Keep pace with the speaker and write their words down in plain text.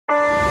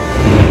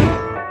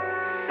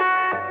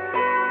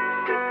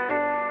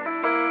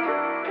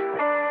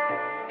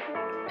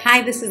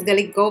Hi, this is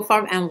Galit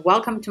Goldfarb and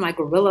welcome to my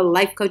Guerrilla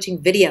Life Coaching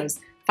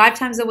videos. 5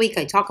 times a week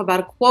I talk about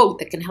a quote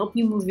that can help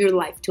you move your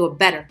life to a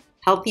better,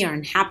 healthier,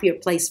 and happier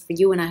place for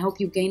you, and I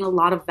hope you gain a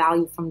lot of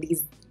value from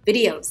these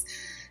videos.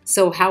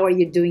 So how are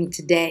you doing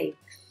today?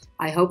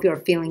 I hope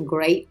you're feeling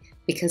great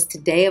because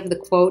today the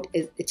quote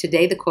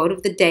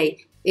of the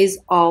day is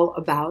all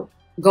about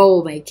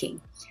goal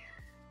making.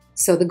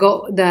 So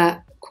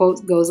the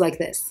quote goes like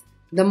this: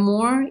 the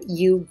more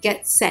you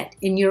get set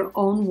in your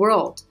own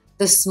world,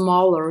 the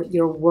smaller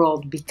your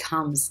world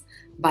becomes,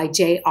 by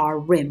J.R.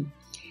 Rim.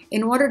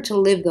 In order to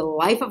live the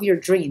life of your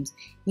dreams,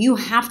 you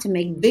have to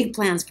make big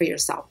plans for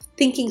yourself.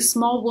 Thinking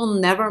small will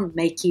never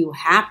make you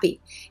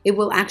happy. It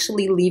will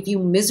actually leave you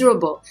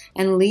miserable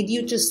and lead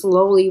you to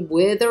slowly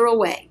wither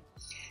away.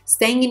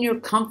 Staying in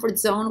your comfort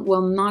zone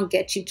will not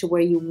get you to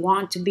where you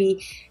want to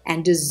be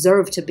and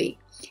deserve to be.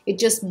 It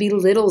just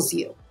belittles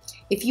you.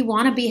 If you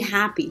want to be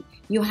happy,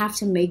 you have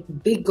to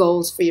make big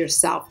goals for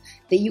yourself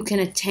that you can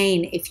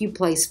attain if you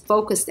place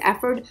focused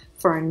effort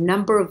for a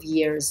number of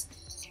years.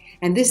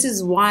 And this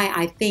is why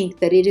I think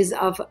that it is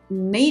of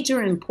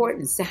major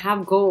importance to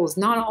have goals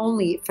not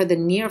only for the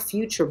near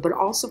future, but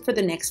also for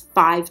the next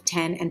 5,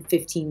 10, and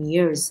 15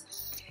 years.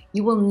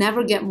 You will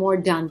never get more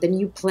done than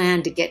you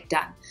plan to get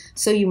done.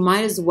 So you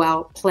might as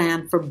well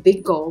plan for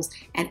big goals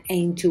and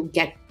aim to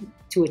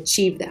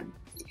achieve them.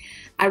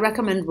 I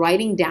recommend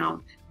writing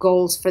down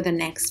goals for the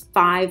next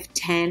 5,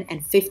 10,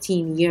 and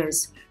 15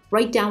 years.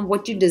 Write down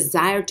what you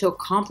desire to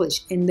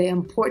accomplish in the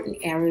important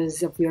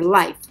areas of your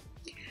life.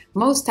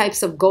 Most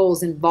types of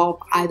goals involve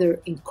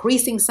either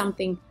increasing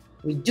something,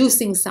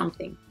 reducing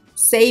something,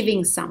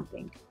 saving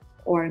something,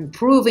 or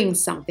improving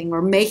something,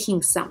 or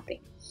making something.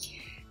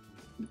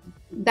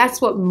 That's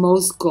what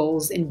most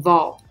goals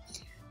involve.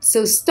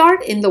 So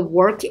start in the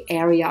work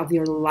area of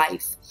your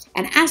life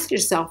and ask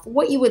yourself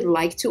what you would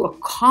like to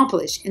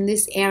accomplish in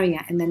this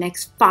area in the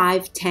next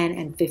 5, 10,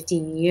 and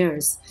 15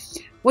 years.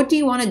 What do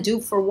you want to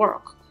do for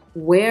work?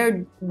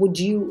 Where would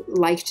you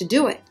like to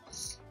do it?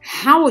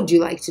 How would you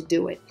like to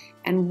do it?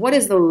 And what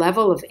is the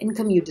level of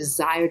income you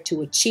desire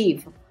to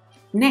achieve?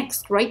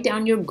 Next, write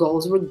down your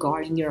goals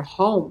regarding your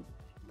home.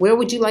 Where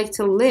would you like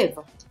to live?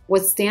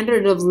 What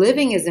standard of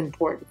living is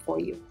important for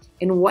you?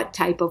 In what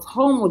type of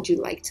home would you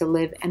like to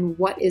live, and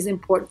what is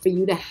important for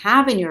you to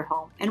have in your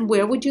home, and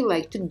where would you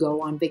like to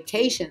go on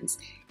vacations,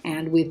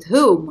 and with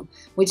whom,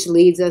 which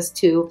leads us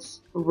to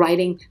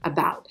writing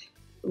about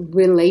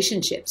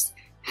relationships.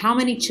 How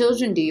many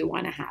children do you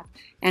want to have,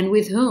 and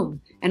with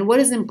whom, and what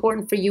is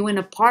important for you in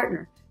a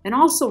partner? And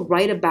also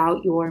write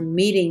about your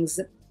meetings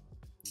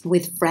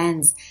with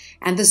friends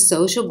and the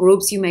social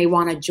groups you may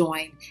want to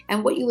join,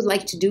 and what you would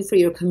like to do for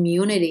your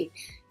community,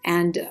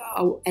 and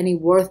any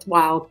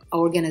worthwhile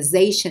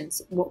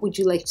organizations. What would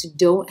you like to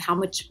do? How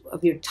much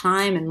of your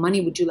time and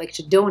money would you like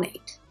to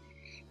donate?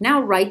 Now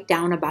write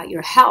down about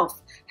your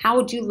health. How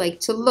would you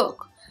like to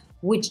look?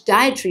 Which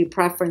dietary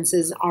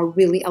preferences are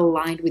really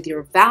aligned with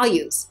your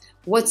values?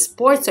 What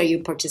sports are you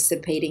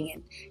participating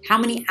in? How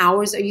many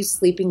hours are you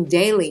sleeping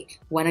daily?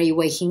 When are you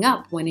waking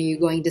up? When are you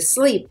going to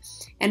sleep?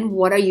 And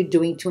what are you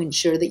doing to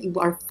ensure that you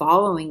are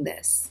following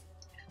this?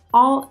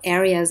 All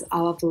areas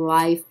of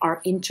life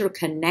are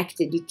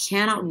interconnected. You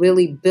cannot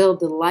really build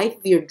the life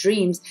of your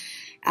dreams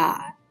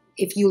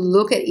if you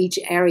look at each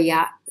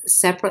area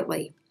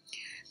separately.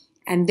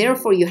 And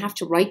therefore, you have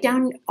to write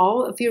down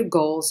all of your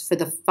goals for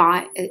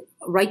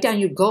write down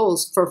your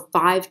goals for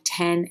 5,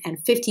 10,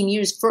 and 15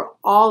 years for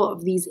all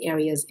of these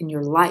areas in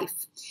your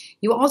life.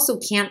 You also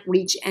can't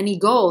reach any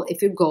goal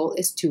if your goal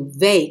is too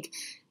vague.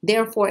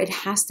 Therefore,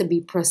 it has to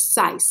be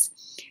precise.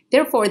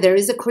 Therefore, there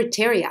is a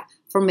criteria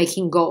for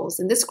making goals,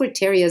 and this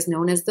criteria is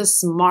known as the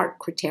SMART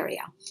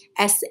criteria,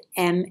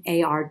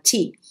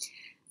 S-M-A-R-T,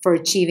 for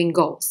achieving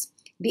goals.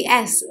 The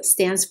S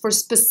stands for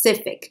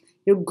specific.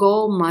 Your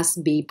goal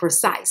must be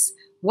precise.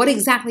 What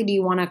exactly do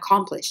you want to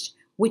accomplish?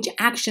 Which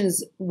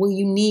actions will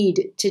you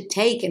need to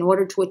take in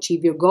order to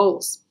achieve your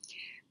goals?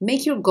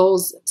 Make your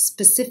goals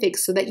specific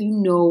so that you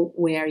know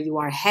where you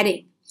are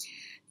heading.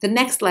 The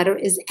next letter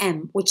is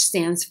M, which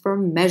stands for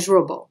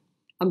measurable.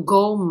 A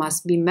goal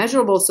must be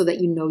measurable so that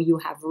you know you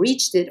have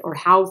reached it or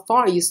how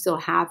far you still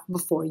have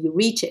before you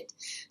reach it.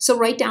 So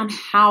write down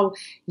how much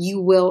you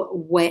will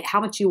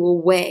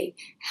weigh,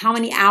 how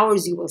many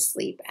hours you will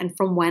sleep, and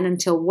from when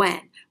until when.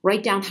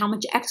 Write down how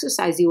much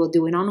exercise you will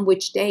do and on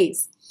which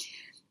days.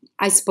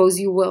 I suppose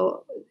you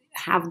will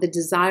have the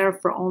desire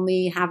for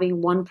only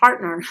having one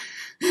partner,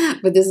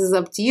 but this is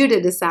up to you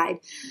to decide.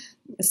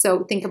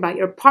 So think about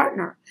your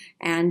partner,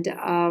 and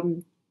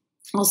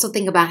also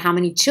think about how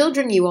many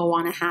children you will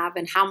want to have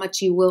and how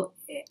much you will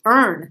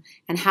earn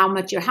and how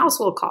much your house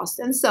will cost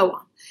and so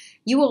on.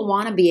 You will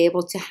want to be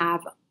able to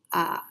have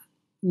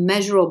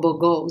measurable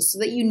goals so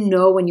that you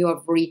know when you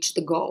have reached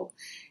the goal.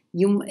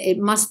 It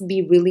must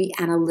be really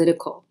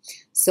analytical.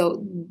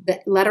 So the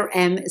letter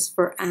M is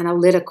for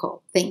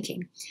analytical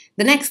thinking.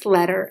 The next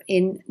letter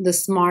in the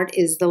SMART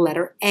is the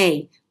letter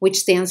A, which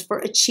stands for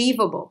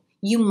achievable.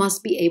 You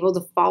must be able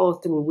to follow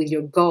through with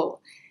your goal.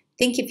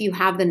 Think if you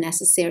have the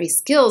necessary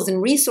skills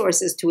and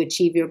resources to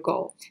achieve your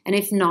goal. And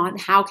if not,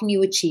 how can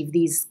you achieve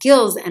these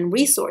skills and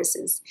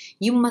resources?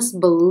 You must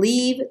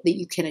believe that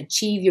you can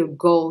achieve your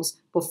goals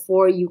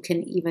before you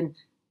can even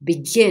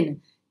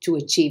begin to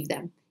achieve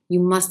them. You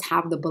must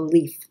have the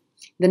belief.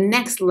 The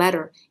next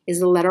letter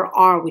is the letter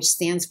R, which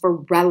stands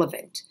for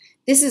relevant.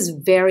 This is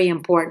very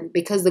important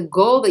because the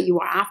goal that you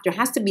are after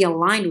has to be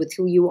aligned with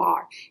who you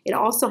are. It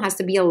also has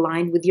to be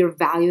aligned with your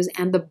values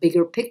and the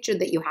bigger picture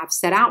that you have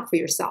set out for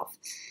yourself.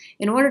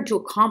 In order to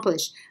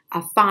accomplish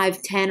a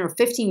 5, 10, or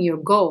 15-year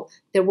goal,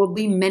 there will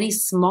be many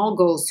small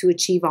goals to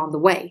achieve on the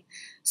way.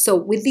 So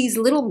with these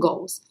little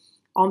goals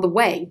on the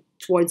way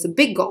towards a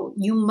big goal,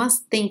 you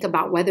must think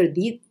about whether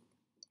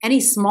any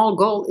small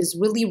goal is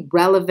really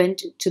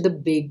relevant to the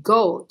big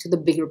goal, to the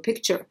bigger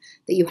picture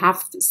that you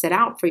have set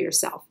out for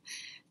yourself.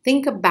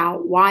 Think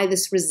about why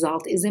this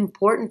result is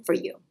important for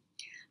you.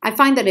 I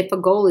find that if a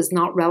goal is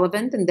not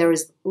relevant, then there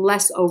is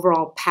less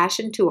overall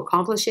passion to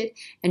accomplish it,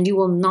 and you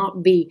will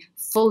not be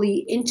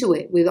fully into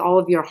it with all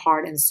of your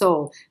heart and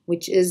soul,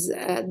 which is,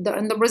 and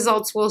the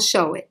results will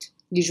show it,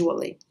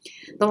 usually.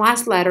 The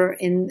last letter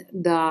in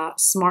the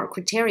SMART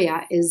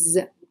criteria is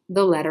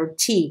the letter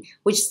T,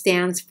 which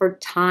stands for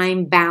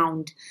time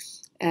bound.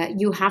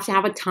 You have to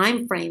have a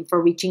time frame for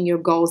reaching your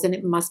goals, and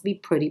it must be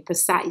pretty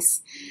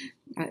precise.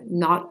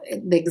 Not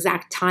the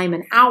exact time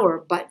and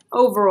hour, but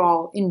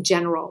overall, in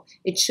general,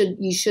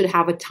 you should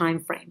have a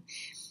time frame.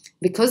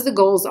 Because the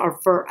goals are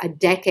for a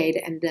decade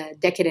and a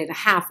decade and a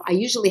half, I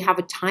usually have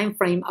a time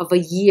frame of a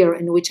year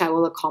in which I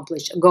will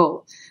accomplish a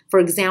goal. For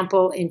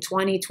example, in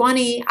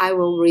 2020, I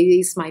will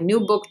release my new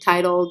book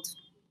titled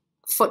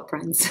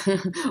Footprints,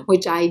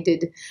 which I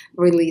did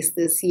release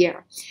this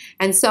year,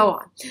 and so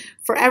on.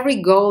 For every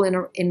goal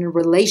in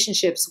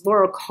relationships,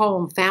 work,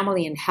 home,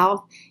 family, and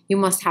health, you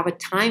must have a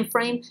time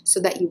frame so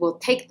that you will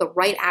take the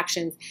right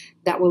actions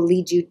that will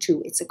lead you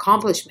to its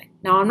accomplishment.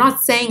 Now, I'm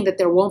not saying that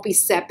there won't be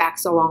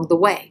setbacks along the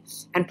way,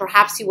 and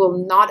perhaps you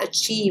will not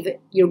achieve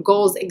your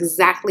goals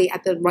exactly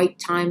at the right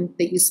time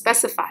that you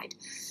specified.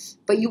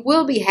 But you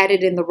will be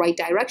headed in the right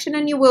direction,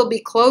 and you will be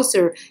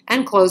closer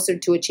and closer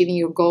to achieving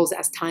your goals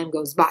as time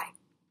goes by.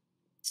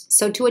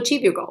 So to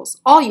achieve your goals,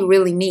 all you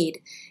really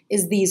need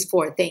is these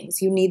 4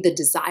 things. You need the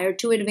desire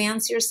to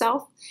advance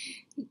yourself,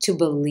 to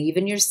believe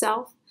in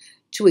yourself,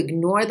 to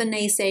ignore the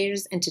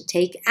naysayers, and to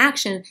take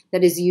action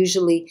that is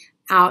usually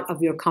out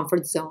of your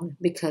comfort zone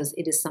because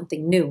it is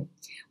something new.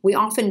 We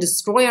often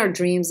destroy our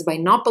dreams by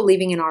not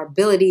believing in our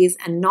abilities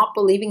and not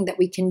believing that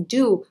we can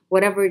do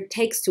whatever it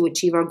takes to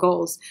achieve our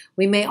goals.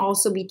 We may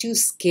also be too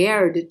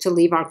scared to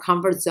leave our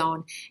comfort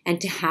zone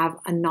and to have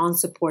a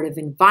non-supportive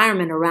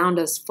environment around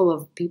us full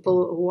of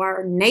people who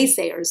are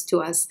naysayers to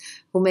us,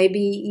 who may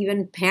be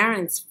even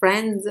parents,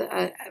 friends,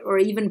 or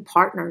even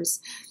partners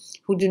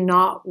who do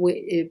not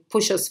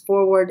push us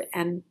forward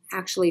and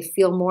actually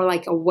feel more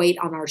like a weight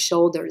on our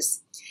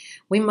shoulders.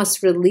 We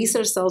must release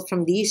ourselves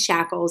from these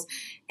shackles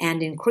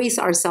and increase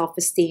our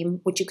self-esteem,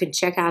 which you can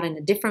check out in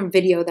a different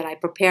video that I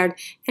prepared,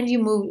 and you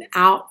move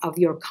out of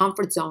your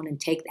comfort zone and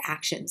take the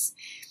actions.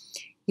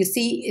 You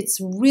see,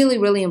 it's really,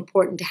 really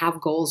important to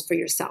have goals for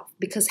yourself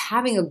because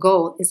having a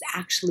goal is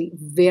actually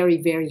very,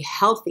 very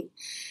healthy.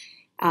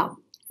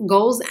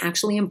 Goals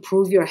actually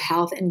improve your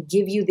health and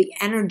give you the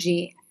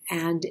energy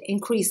and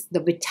increase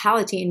the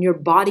vitality in your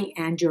body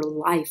and your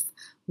life.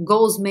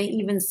 Goals may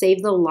even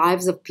save the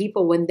lives of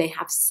people when they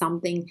have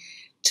something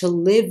to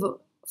live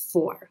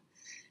for.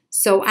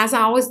 So as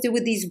I always do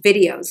with these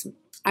videos,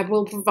 I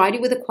will provide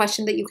you with a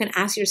question that you can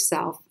ask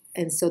yourself,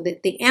 and so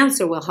that the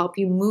answer will help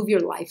you move your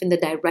life in the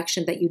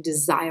direction that you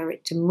desire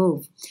it to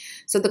move.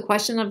 So the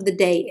question of the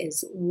day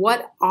is,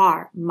 what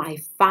are my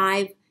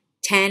 5,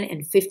 10,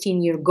 and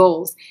 15-year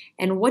goals?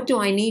 And what do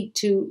I need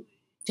to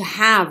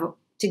have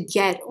to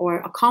get or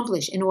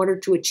accomplish in order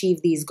to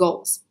achieve these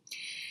goals?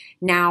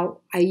 Now,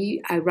 I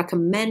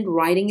recommend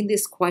writing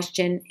this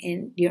question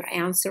and your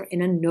answer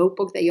in a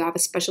notebook that you have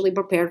especially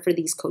prepared for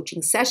these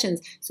coaching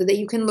sessions so that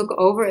you can look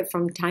over it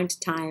from time to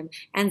time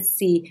and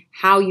see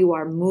how you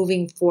are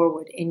moving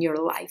forward in your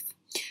life.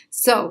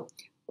 So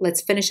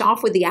let's finish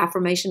off with the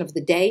affirmation of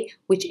the day,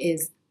 which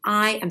is,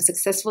 I am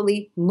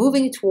successfully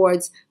moving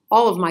towards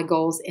all of my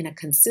goals in a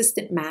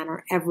consistent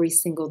manner every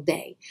single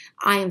day.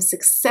 I am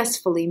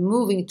successfully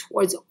moving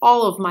towards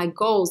all of my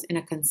goals in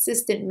a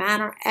consistent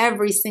manner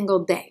every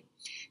single day.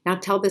 Now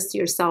tell this to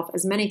yourself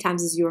as many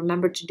times as you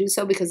remember to do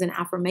so, because an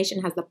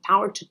affirmation has the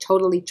power to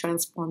totally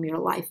transform your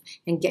life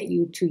and get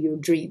you to your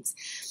dreams.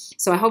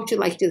 So I hope you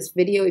liked this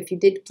video. If you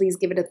did, please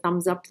give it a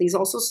thumbs up. Please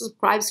also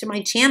subscribe to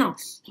my channel,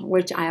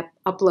 which I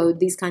upload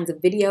these kinds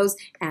of videos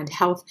and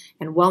health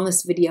and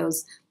wellness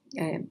videos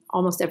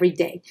almost every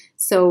day.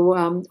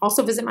 So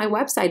also visit my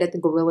website at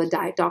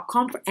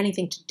theguerrilladiet.com for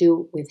anything to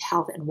do with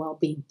health and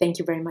well-being. Thank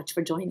you very much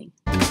for joining.